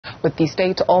With the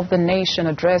State of the Nation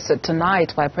address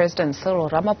tonight by President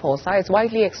Cyril Ramaphosa, it's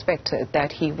widely expected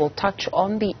that he will touch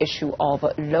on the issue of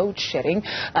load shedding.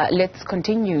 Let's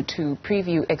continue to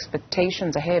preview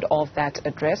expectations ahead of that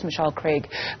address. Michelle Craig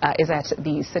is at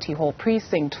the City Hall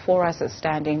precinct for us,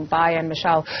 standing by. And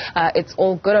Michelle, it's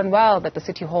all good and well that the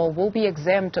City Hall will be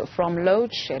exempt from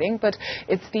load shedding, but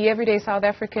it's the everyday South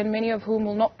African, many of whom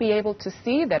will not be able to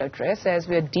see that address as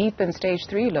we're deep in stage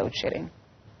 3 load shedding.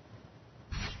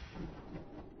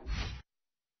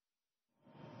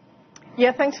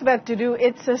 Yeah, thanks for that, Dudu.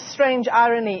 It's a strange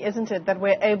irony, isn't it, that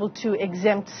we're able to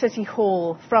exempt City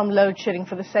Hall from load shedding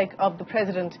for the sake of the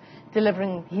President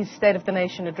delivering his State of the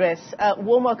Nation address.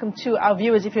 Warm welcome to our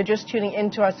viewers if you're just tuning in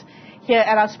to us here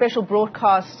at our special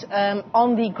broadcast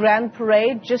on the Grand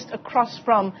Parade just across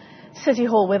from City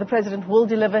Hall, where the President will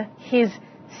deliver his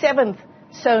 7th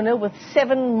SONA with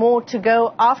 7 more to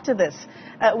go after this.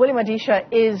 Willie Madisha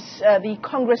is the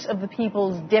Congress of the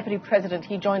People's Deputy President.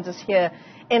 He joins us here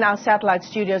in our satellite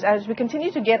studios as we continue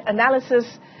to get analysis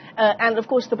and, of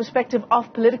course, the perspective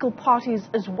of political parties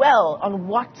as well on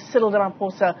what Cyril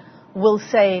Ramaphosa will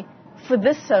say for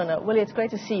this SONA. Willie, it's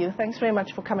great to see you. Thanks very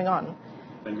much for coming on.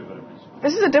 Thank you very much.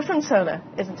 This is a different SONA,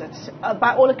 isn't it?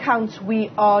 By all accounts,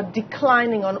 we are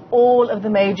declining on all of the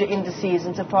major indices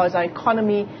insofar as our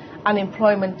economy,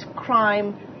 unemployment,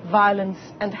 crime, violence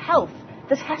and health.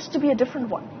 This has to be a different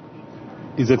one.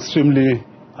 It's extremely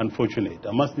unfortunate.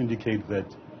 I must indicate that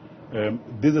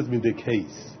this has been the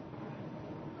case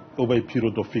over a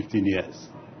period of 15 years.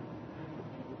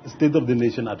 State of the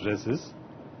Nation addresses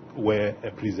were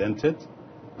presented,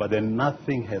 but then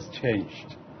nothing has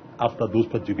changed after those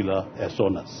particular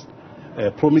SONAs.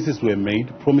 Promises were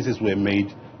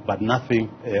made, but nothing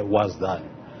was done.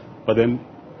 But then,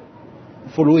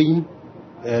 following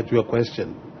to your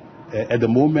question, at the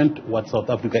moment, what South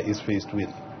Africa is faced with,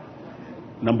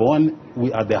 number one,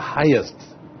 we are the highest,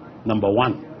 number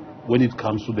one, when it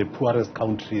comes to the poorest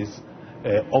countries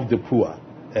of the poor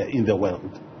in the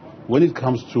world. When it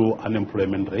comes to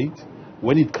unemployment rate,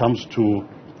 when it comes to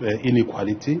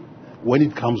inequality, when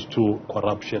it comes to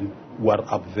corruption, we are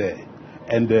up there.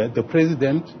 And the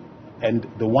President and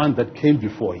the one that came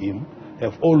before him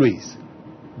have always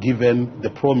given the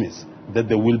promise that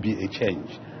there will be a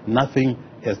change. Nothing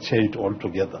has changed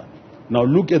altogether. Now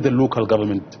look at the local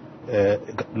governments,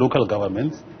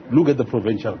 look at the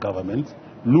provincial governments,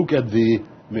 look at the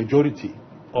majority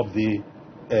of the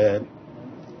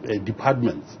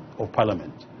departments of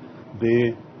Parliament.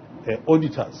 The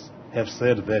auditors have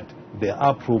said that there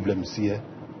are problems here,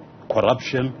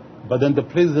 corruption, but then the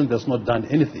President has not done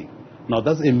anything. Now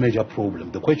that's a major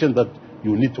problem. The question that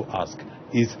you need to ask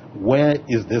is, where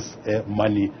is this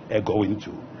money going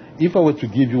to? If I were to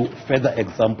give you further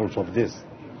examples of this,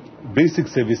 basic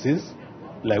services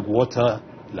like water,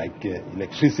 like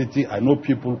electricity, I know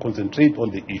people concentrate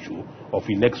on the issue of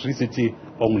electricity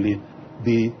only.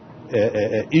 The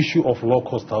issue of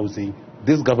low-cost housing,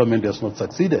 this government has not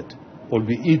succeeded.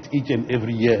 Albeit each and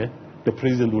every year, the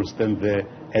President will stand there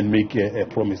and make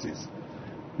promises.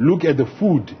 Look at the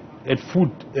food. At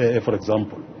food, for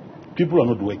example, people are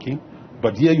not working,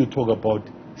 but here you talk about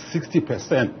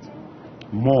 60%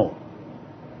 more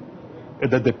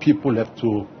that the people have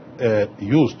to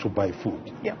use to buy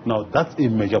food. Yeah. Now, that's a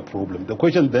major problem. The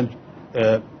question then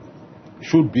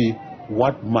should be,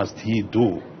 what must he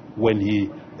do when he,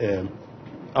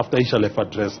 after he shall have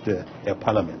addressed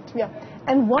Parliament? Yeah.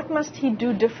 And what must he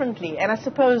do differently? And I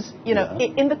suppose, you know,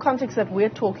 in the context that we're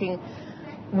talking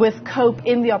with cope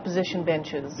in the opposition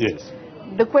benches, yes,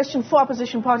 the question for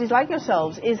opposition parties like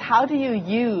yourselves is, how do you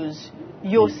use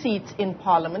your seats in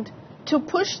Parliament to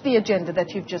push the agenda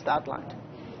that you've just outlined?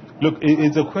 Look,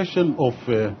 it's a question of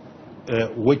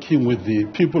working with the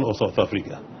people of South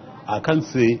Africa. I can't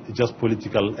say just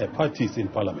political parties in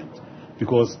Parliament,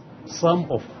 because some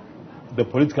of the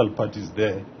political parties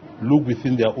there look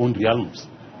within their own realms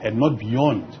and not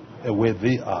beyond where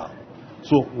they are.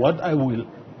 So what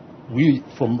we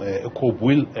from COPE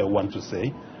will want to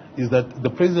say is that the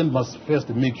President must first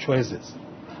make choices.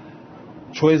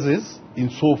 Choices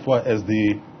insofar as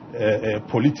the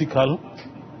political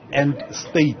and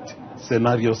state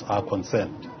scenarios are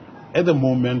concerned. At the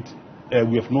moment,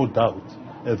 we have no doubt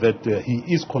that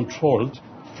he is controlled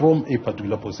from a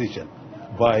particular position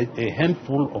by a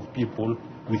handful of people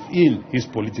within his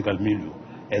political milieu.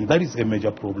 And that is a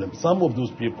major problem. Some of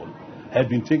those people have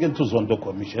been taken to Zondo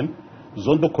Commission.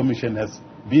 Zondo Commission has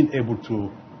been able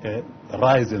to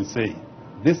rise and say,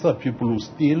 these are people who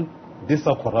steal, these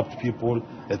are corrupt people,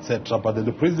 etc. But then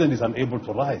the President is unable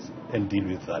to rise and deal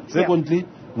with that. Yeah. Secondly,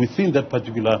 within that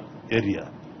particular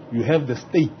area, you have the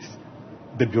states,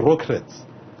 the bureaucrats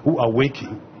who are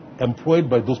working, employed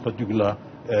by those particular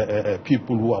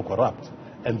people who are corrupt.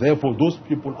 And therefore, those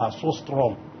people are so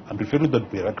strong, I'm referring to the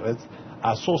bureaucrats,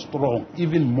 are so strong,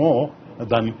 even more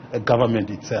than a government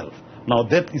itself. Now,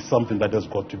 that is something that has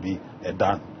got to be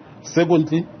done.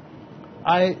 Secondly,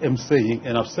 I am saying,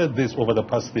 and I've said this over the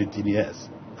past 13 years,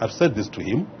 I've said this to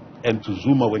him and to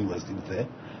Zuma when he was still there,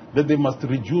 that they must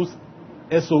reduce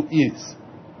SOEs.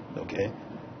 Okay?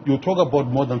 You talk about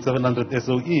more than 700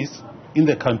 SOEs in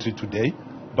the country today,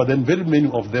 but then very many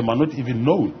of them are not even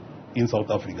known in South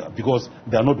Africa because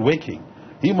they are not working.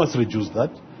 He must reduce that.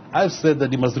 I've said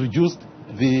that he must reduce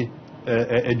the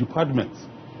departments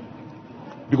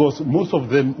because most of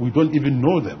them, we don't even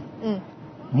know them.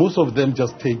 Most of them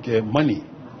just take money.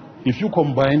 If you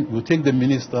combine, you take the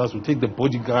ministers, you take the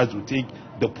bodyguards, you take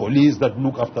the police that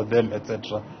look after them,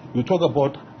 etc. You talk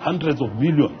about hundreds of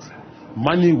millions.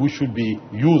 Money which should be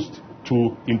used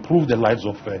to improve the lives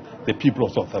of the people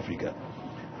of South Africa.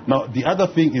 Now, the other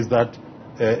thing is that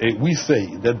we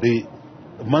say that the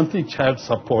monthly child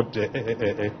support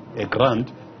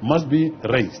grant must be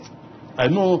raised. I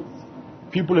know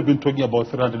people have been talking about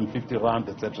 350 rand,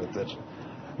 etc., etc.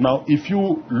 Now, if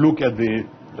you look at the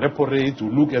repo rate, you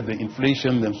look at the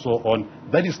inflation and so on,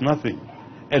 that is nothing.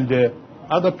 And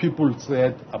other people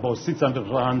said about 600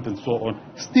 rand and so on.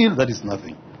 Still, that is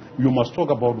nothing. You must talk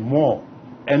about more.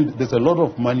 And there's a lot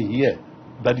of money here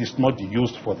that is not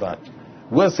used for that.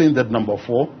 We're saying that number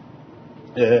 4,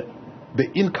 the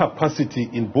incapacity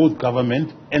in both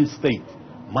government and state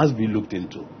must be looked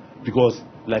into. Because,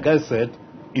 like I said,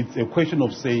 it's a question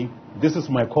of saying, this is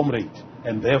my comrade,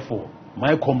 and therefore,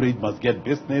 my comrade must get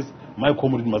business, my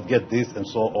comrade must get this, and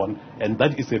so on. And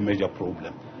that is a major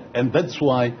problem. And that's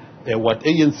why what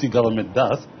ANC government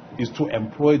does is to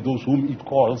employ those whom it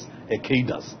calls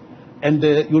cadres. And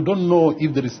you don't know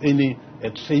if there is any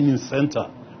training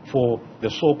center for the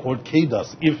so-called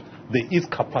cadres, if there is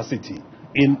capacity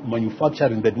in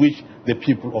manufacturing that which the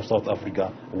people of South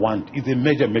Africa want. It's a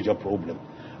major, major problem.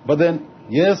 But then,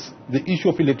 yes, the issue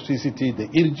of electricity, the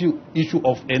issue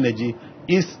of energy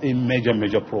is a major,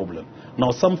 major problem.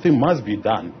 Now, something must be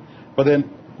done. But then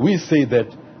we say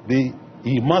that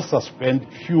he must suspend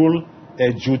fuel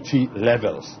duty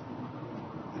levels.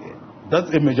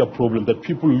 That's a major problem that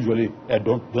people usually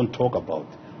don't talk about.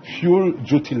 Fuel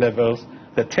duty levels,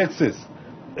 the taxes,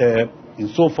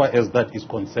 insofar as that is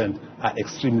concerned, are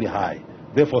extremely high.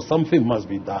 Therefore, something must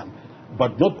be done.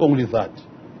 But not only that,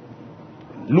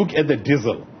 look at the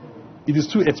diesel. It is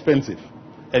too expensive.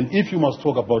 And if you must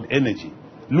talk about energy,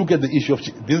 look at the issue of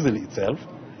diesel itself.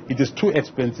 It is too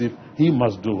expensive. He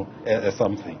must do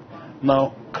something.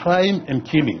 Now, crime and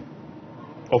killing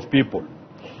of people.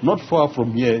 Not far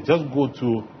from here, just go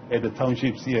to the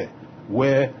townships here,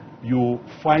 where you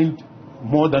find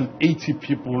more than 80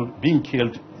 people being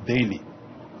killed daily.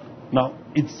 Now,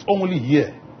 it's only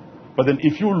here. But then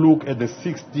if you look at the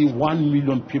 61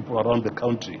 million people around the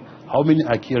country, how many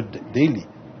are killed daily?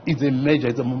 It's a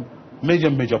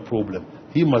major problem.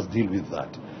 He must deal with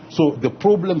that. So the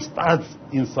problem starts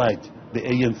inside the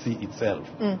ANC itself.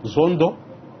 Zondo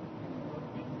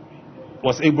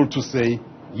was able to say,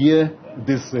 here,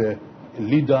 this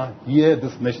leader, here,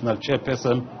 this national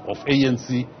chairperson of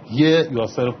ANC, here,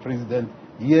 yourself, president,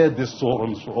 here, this so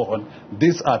on, so on.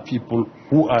 These are people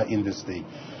who are in the state.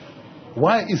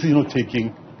 Why is he not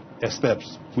taking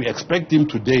steps? We expect him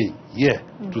today, here,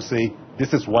 to say,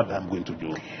 this is what I'm going to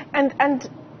do. And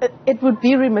it would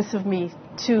be remiss of me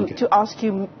to ask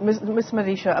you, Ms.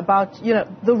 Madisha, about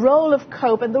the role of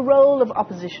COPE and the role of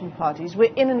opposition parties.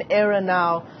 We're in an era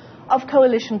now of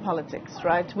coalition politics,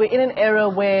 right? We're in an era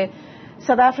where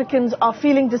South Africans are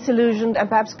feeling disillusioned and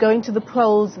perhaps going to the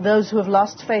polls. Those who have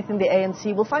lost faith in the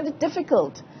ANC will find it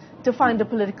difficult to find a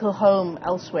political home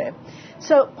elsewhere.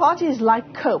 So parties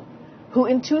like COPE, who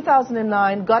in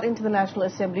 2009 got into the National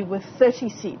Assembly with 30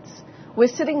 seats, we're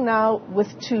sitting now with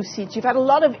 2 seats. You've had a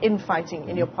lot of infighting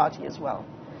in your party as well.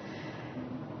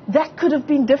 That could have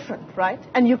been different, right?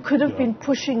 And you could have been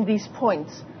pushing these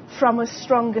points from a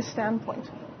stronger standpoint.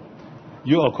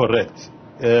 You are correct.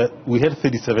 We had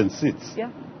 37 seats.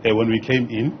 When we came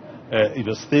in. It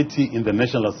was 30 in the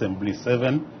National Assembly,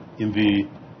 7 in the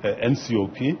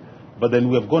NCOP. But then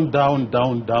we have gone down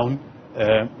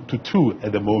to 2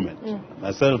 at the moment.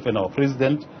 Myself and our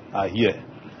president are here.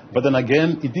 But then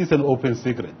again, it is an open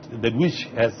secret that which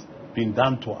has been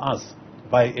done to us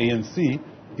by ANC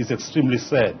is extremely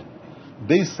sad.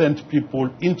 They sent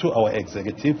people into our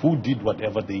executive who did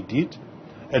whatever they did.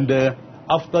 And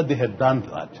after they had done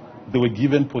that, they were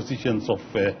given positions of,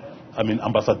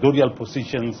 ambassadorial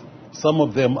positions Some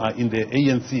of them are in the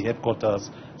ANC headquarters.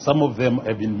 Some of them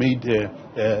have been made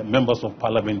members of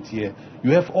parliament here.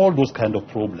 You have all those kind of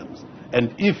problems.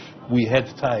 And if we had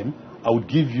time, I would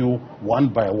give you one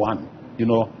by one,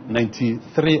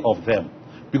 93 of them.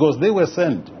 Because they were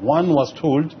sent. One was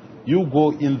told, you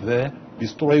go in there,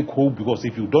 destroy coal, because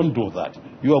if you don't do that,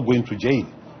 you are going to jail.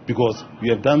 Because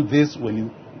you have done this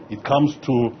when it comes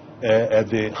to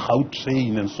the how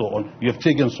train and so on. You have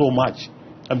taken so much.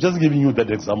 I'm just giving you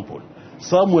that example.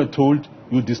 Some were told,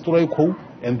 you destroy coal,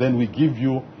 and then we give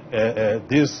you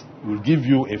this, we'll give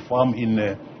you a farm in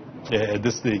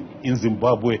this thing in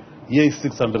Zimbabwe. Here is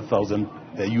 $600,000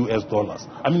 US.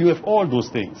 I mean, you have all those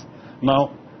things.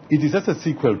 Now, it is just a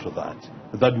sequel to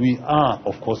that we are,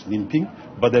 of course, limping,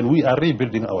 but then we are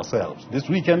rebuilding ourselves. This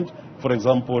weekend, for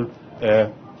example,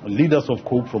 leaders of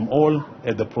COPE from all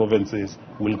the provinces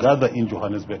will gather in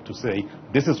Johannesburg to say,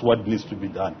 this is what needs to be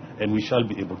done, and we shall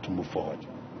be able to move forward.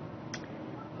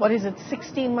 What is it,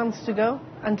 16 months to go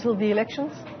until the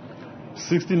elections?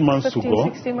 16 months to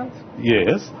go. 16 months?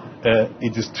 Yes.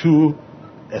 It is too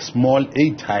small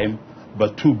a time,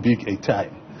 but too big a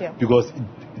time. Yeah. Because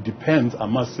it depends, I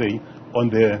must say, on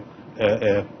the,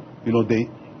 the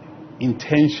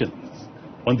intentions,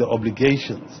 on the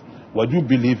obligations. What you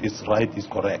believe is right is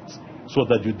correct, so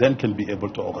that you then can be able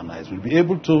to organize. We'll be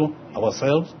able to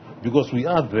ourselves, because we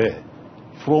are there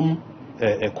from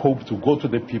a COPE to go to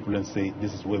the people and say,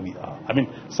 this is where we are. I mean,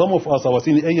 some of us, I was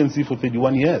in the ANC for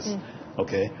 31 years.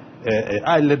 Okay,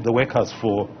 I led the workers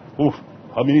for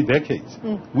how many decades?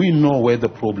 We know where the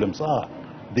problems are.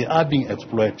 They are being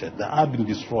exploited. They are being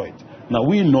destroyed. Now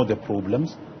we know the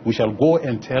problems. We shall go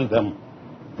and tell them,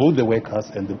 both the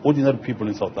workers and the ordinary people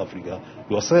in South Africa.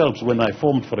 Yourselves, when I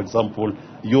formed, for example,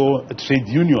 your trade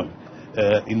union,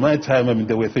 in my time, I mean,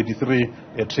 there were 33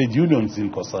 trade unions in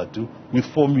COSATU with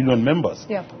 4 million members.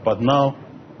 Yeah. But now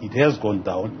it has gone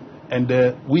down, and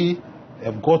we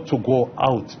have got to go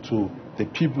out to the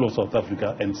people of South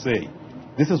Africa and say,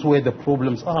 this is where the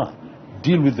problems are.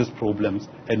 Deal with these problems,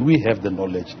 and we have the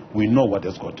knowledge. We know what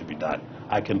has got to be done.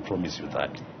 I can promise you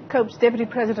that. COPE's Deputy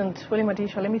President Willie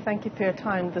Madisha, let me thank you for your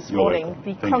time this morning.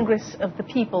 Welcome. The Congress of the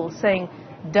People saying,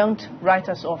 don't write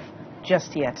us off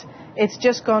just yet. It's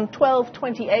just gone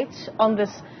 12:28 on this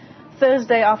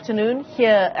Thursday afternoon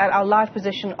here at our live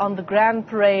position on the Grand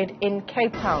Parade in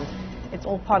Cape Town. It's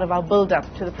all part of our build-up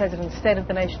to the President's State of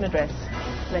the Nation address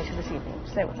later this evening.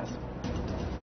 Stay with us.